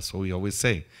 That's what we always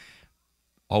say.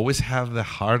 Always have the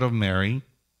heart of Mary,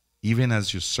 even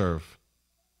as you serve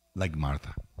like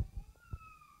Martha.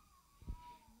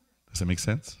 Does that make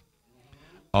sense?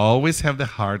 Always have the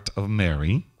heart of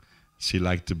Mary. She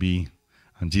liked to be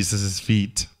on Jesus'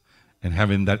 feet and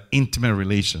having that intimate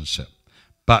relationship,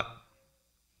 but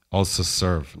also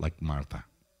serve like Martha.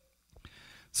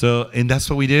 So, and that's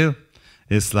what we do.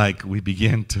 It's like we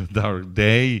begin to our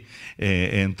day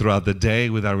and throughout the day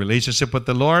with our relationship with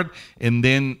the Lord, and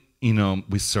then,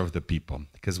 we serve the people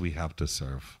because we have to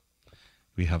serve.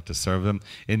 We have to serve them.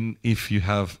 And if you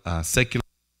have a secular,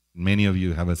 many of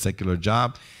you have a secular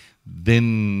job,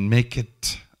 then make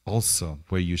it also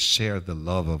where you share the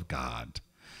love of God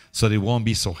so that it won't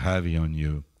be so heavy on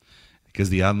you, because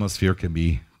the atmosphere can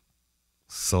be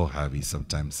so heavy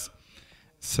sometimes.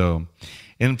 So,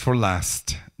 and for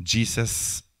last,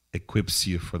 Jesus equips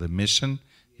you for the mission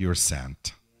you're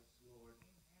sent.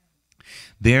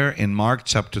 There in Mark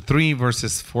chapter 3,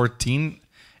 verses 14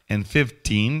 and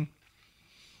 15,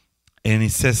 and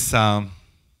it says, and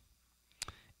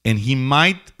he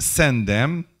might send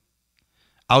them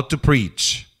out to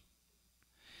preach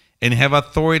and have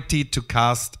authority to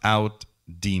cast out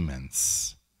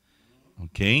demons.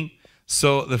 Okay?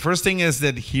 So the first thing is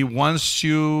that he wants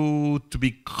you to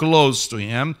be close to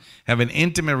him, have an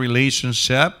intimate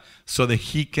relationship so that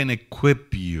he can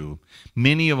equip you.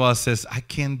 Many of us says, I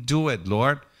can't do it,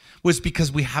 Lord. Well, it's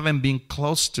because we haven't been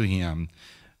close to him.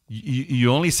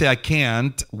 You only say I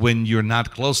can't when you're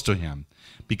not close to him,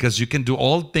 because you can do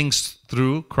all things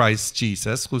through Christ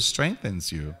Jesus who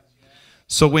strengthens you.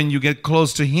 So when you get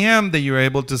close to him, then you're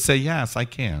able to say, yes, I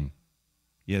can.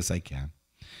 Yes, I can.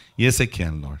 Yes, I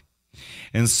can, Lord.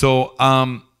 And so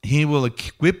he will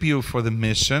equip you for the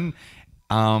mission.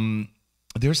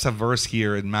 There's a verse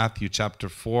here in Matthew chapter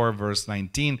 4, verse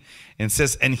 19, and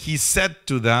says, and he said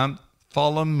to them,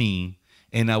 follow me,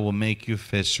 and I will make you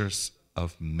fishers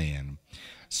of men.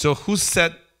 So who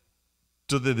said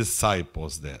to the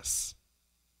disciples this?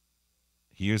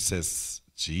 Here says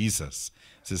Jesus.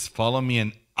 It says, follow me,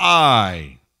 and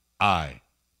I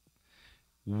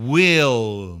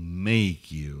will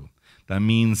make you. That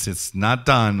means it's not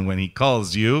done when he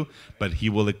calls you, but he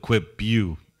will equip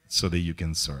you so that you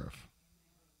can serve.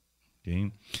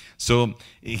 Okay? So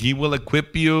he will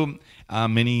equip you.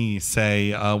 Many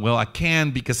say, well, I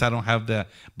can't because I don't have the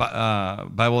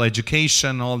Bible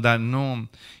education, all that. No,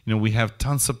 we have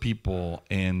tons of people,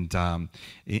 and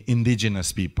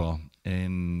indigenous people,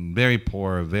 and very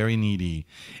poor, very needy.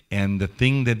 And the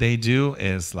thing that they do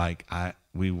is like,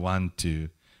 we want to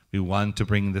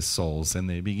bring the souls, and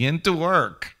they begin to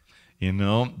work,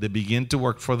 they begin to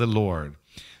work for the Lord.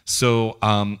 So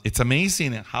it's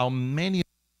amazing how many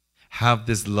have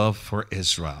this love for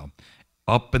Israel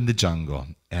up in the jungle.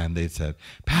 And they said,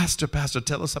 Pastor,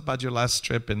 tell us about your last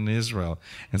trip in Israel.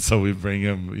 And so we bring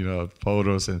them,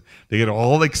 photos, and they get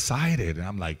all excited. And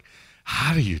I'm like,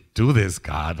 how do you do this,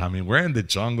 God? I mean, we're in the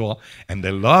jungle and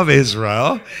they love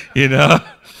Israel,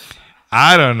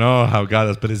 I don't know how God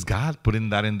does, but it's God putting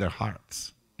that in their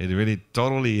hearts. It really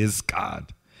totally is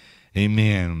God.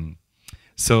 Amen.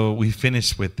 So we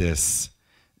finish with this.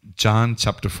 John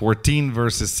chapter 14,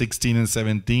 verses 16 and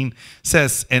 17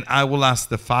 says, and I will ask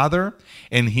the Father,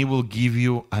 and he will give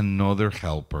you another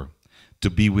helper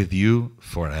to be with you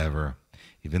forever,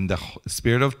 even the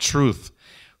Spirit of truth,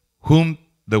 whom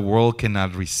the world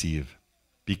cannot receive,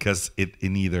 because it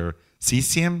neither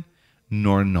sees him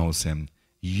nor knows him.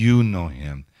 You know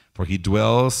him, for he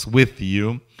dwells with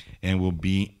you and will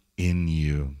be in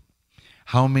you.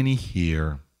 How many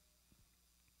here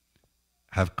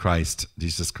have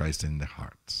Jesus Christ in their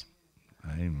hearts?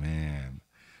 Amen.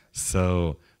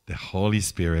 So the Holy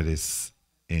Spirit is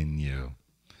in you.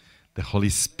 The Holy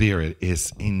Spirit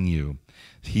is in you.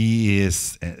 He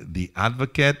is the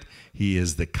advocate. He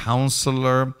is the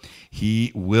counselor.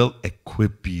 He will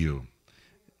equip you.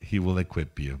 He will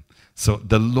equip you. So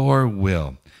the Lord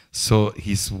will. So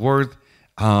his word,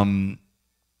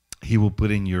 he will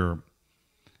put in your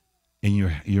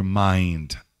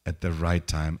mind at the right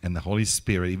time. And the Holy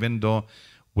Spirit, even though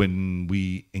when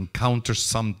we encounter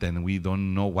something, we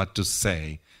don't know what to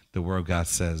say, the word of God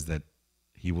says that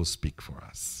he will speak for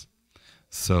us.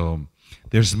 So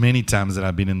there's many times that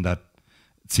I've been in that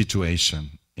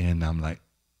situation, and I'm like,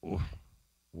 oh,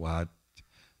 what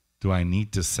do I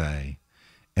need to say?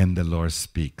 And the Lord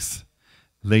speaks.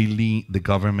 Lately, the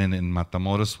government in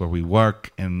Matamoros, where we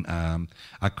work, and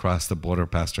across the border,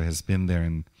 Pastor has been there,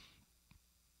 and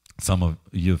Some of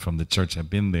you from the church have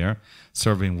been there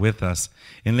serving with us.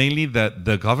 And lately,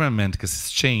 the government, because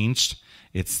it's changed,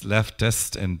 it's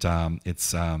leftist, and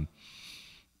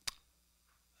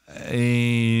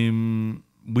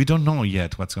we don't know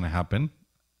yet what's going to happen,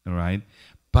 right?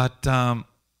 But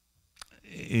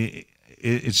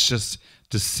it's just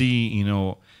to see,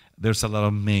 there's a lot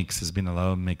of mix. There's been a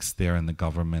lot of mix there in the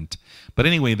government. But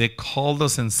anyway, they called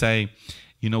us and say,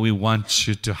 we want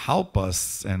you to help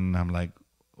us. And I'm like,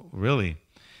 really?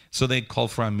 So they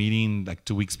called for a meeting like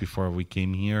 2 weeks before we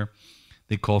came here.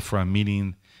 They called for a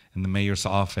meeting in the mayor's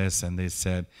office, and they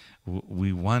said,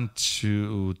 we want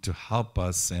you to help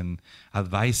us and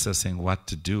advise us in what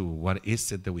to do. What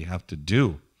is it that we have to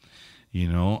do?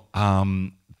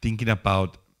 Thinking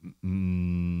about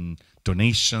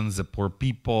donations, the poor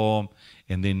people,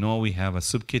 and they know we have a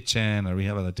soup kitchen, a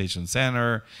rehabilitation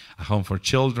center, a home for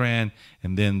children,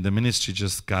 and then the ministry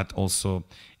just got also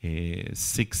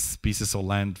 6 pieces of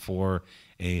land for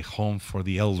a home for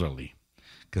the elderly,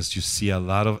 because you see a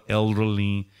lot of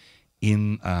elderly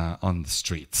on the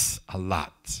streets, a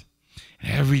lot.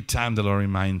 And every time the Lord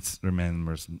reminds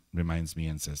me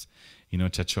and says,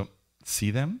 Chacho,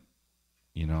 see them?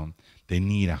 They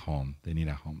need a home. They need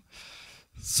a home.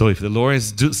 So if the Lord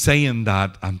is saying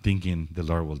that, I'm thinking the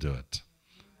Lord will do it.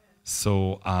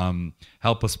 So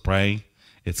help us pray.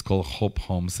 It's called Hope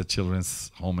Homes. The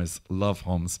children's home is Love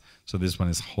Homes. So this one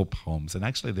is Hope Homes. And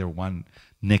actually they're one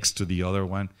next to the other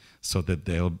one, so that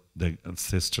the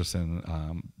sisters and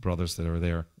brothers that are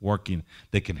there working,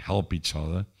 they can help each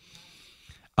other.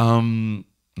 It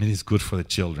is good for the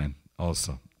children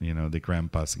also, the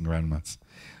grandpas and grandmas.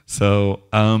 So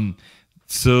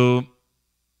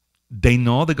they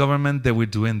know the government that we're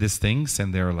doing these things,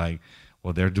 and they're like,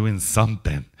 well, they're doing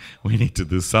something. We need to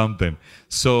do something.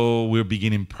 So we're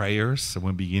beginning prayers.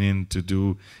 We're beginning to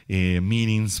do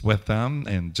meetings with them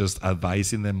and just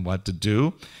advising them what to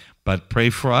do. But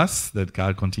pray for us that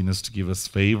God continues to give us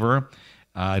favor.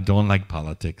 I don't like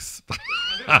politics.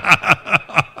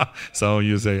 So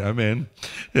you say, amen.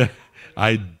 Yeah,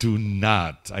 I do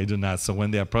not. So when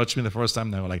they approached me the first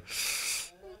time, they were like,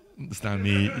 it's not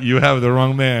me. You have the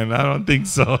wrong man. I don't think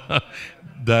so.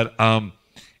 That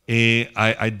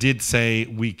I did say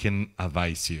we can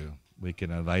advise you. We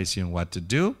can advise you on what to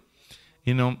do.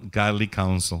 Godly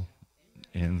counsel.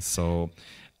 And so,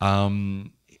 and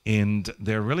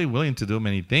they're really willing to do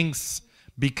many things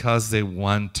because they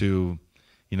want to,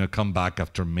 come back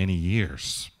after many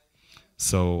years.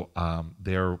 So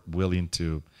they're willing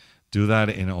to do that.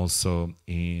 And also,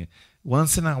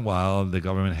 once in a while, the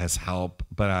government has help,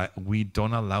 but we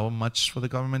don't allow much for the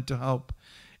government to help,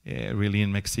 really,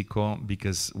 in Mexico,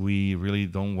 because we really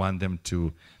don't want them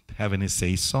to have any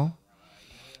say-so,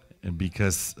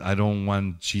 because I don't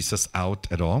want Jesus out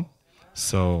at all.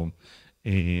 So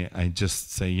I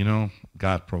just say,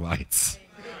 God provides.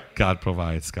 God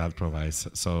provides. God provides.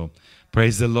 So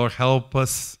praise the Lord. Help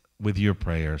us with your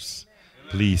prayers,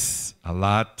 please, a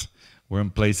lot. We're in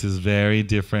places very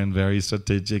different, very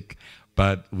strategic,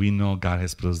 but we know God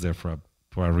has put us there for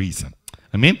a reason.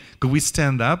 Amen? Could we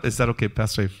stand up? Is that okay,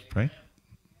 Pastor, if I pray?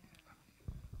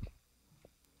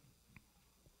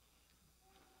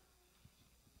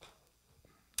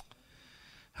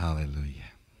 Hallelujah.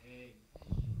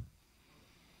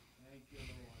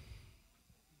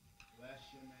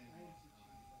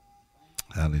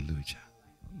 Hallelujah.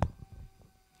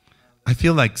 I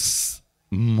feel like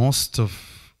most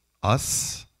of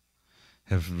us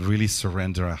have really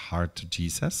surrendered our heart to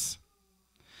Jesus.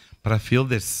 But I feel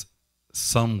there's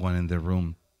someone in the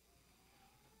room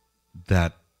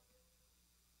that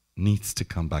needs to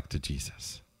come back to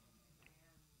Jesus.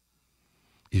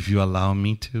 If you allow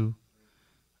me to,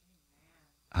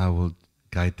 I will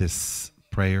guide this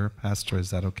prayer, Pastor. Is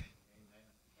that okay?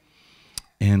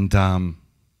 And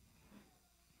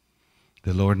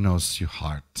the Lord knows your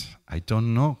heart. I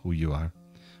don't know who you are,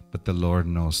 but the Lord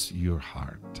knows your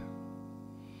heart.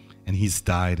 And He's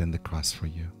died on the cross for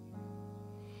you.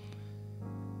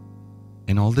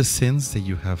 And all the sins that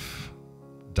you have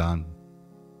done,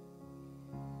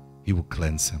 He will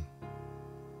cleanse them.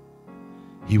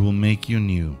 He will make you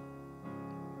new.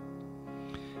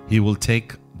 He will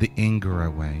take the anger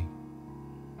away.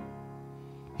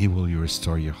 He will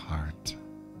restore your heart.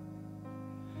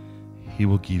 He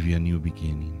will give you a new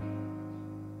beginning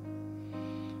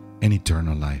and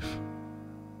eternal life.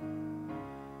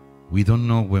 We don't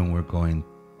know when we're going.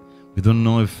 We don't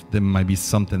know if there might be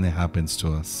something that happens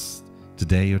to us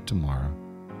today or tomorrow.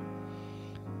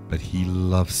 But He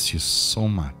loves you so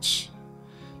much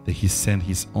that He sent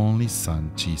His only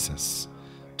Son, Jesus,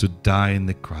 to die on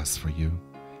the cross for you,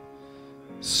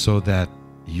 so that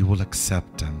you will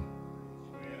accept Him.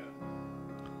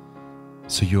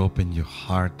 So you open your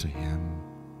heart to Him.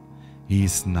 He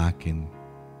is knocking.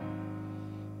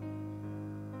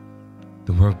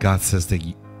 The Word of God says that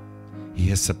He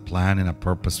has a plan and a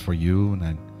purpose for you and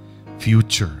a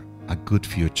future, a good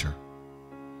future.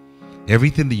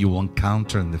 Everything that you will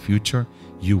encounter in the future,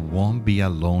 you won't be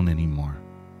alone anymore.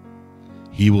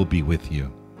 He will be with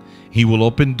you. He will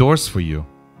open doors for you.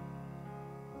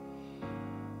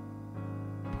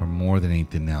 For more than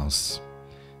anything else,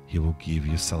 He will give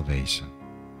you salvation.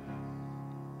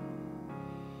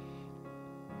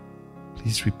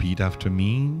 Please repeat after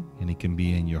me, and it can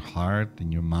be in your heart,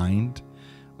 in your mind,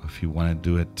 or if you want to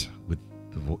do it with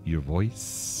your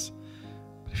voice.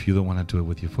 But if you don't want to do it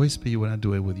with your voice, but you want to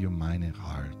do it with your mind and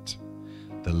heart,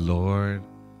 the Lord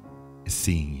is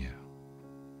seeing you,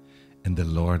 and the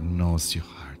Lord knows your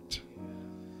heart.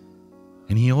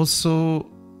 And He also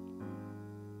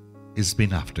has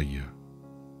been after you.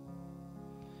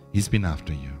 He's been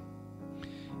after you.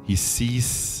 He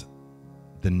sees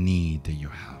the need that you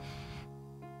have.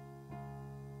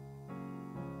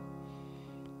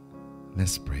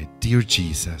 Let's pray. Dear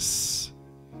Jesus,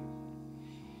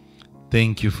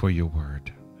 thank you for your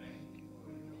word.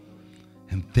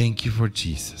 And thank you for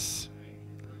Jesus.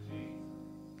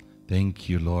 Thank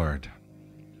you, Lord,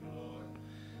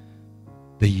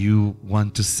 that you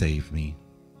want to save me.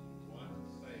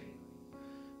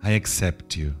 I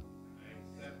accept you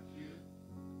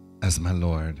as my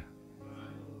Lord,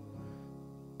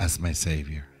 as my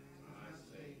Savior.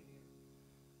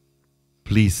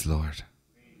 Please, Lord,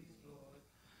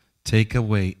 take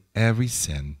away every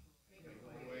sin.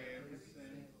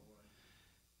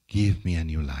 Give me a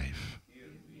new life.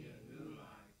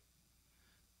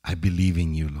 I believe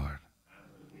in you, Lord.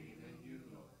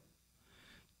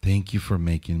 Thank you for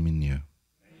making me new.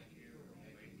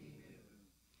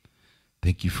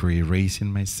 Thank you for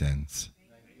erasing my sins.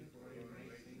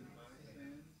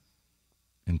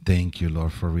 And thank you,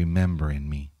 Lord, for remembering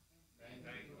me.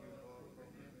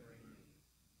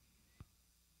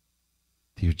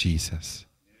 Dear Jesus,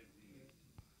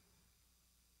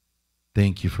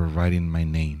 thank you for writing my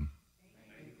name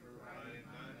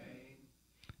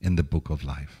in the book of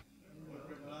life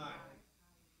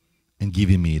and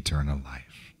giving me eternal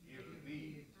life.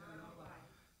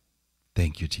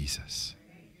 Thank you, Jesus.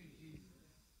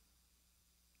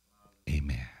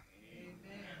 Amen.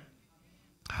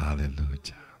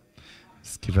 Hallelujah.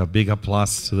 Let's give a big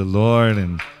applause to the Lord.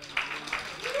 And